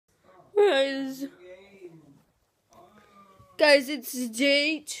guys. Guys, it's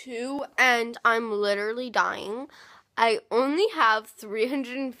day 2 and I'm literally dying. I only have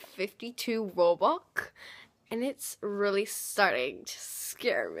 352 Robux and it's really starting to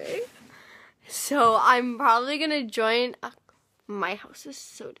scare me. So I'm probably gonna join. My house is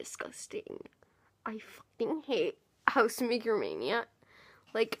so disgusting. I fucking hate Housemaker Mania.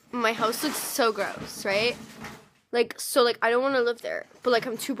 Like, my house looks so gross, right? Like, so, like, I don't want to live there. But, like,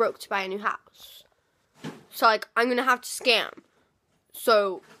 I'm too broke to buy a new house. So, like, I'm going to have to scam.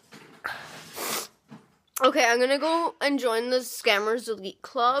 So, okay, I'm going to go and join the Scammers Elite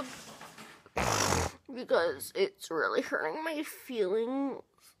Club. Because it's really hurting my feelings.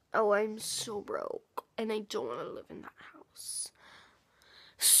 Oh, I'm so broke. And I don't want to live in that house.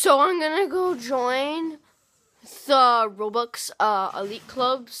 So, I'm going to go join the Robux Elite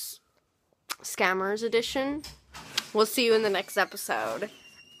Club's Scammers Edition. We'll see you in the next episode.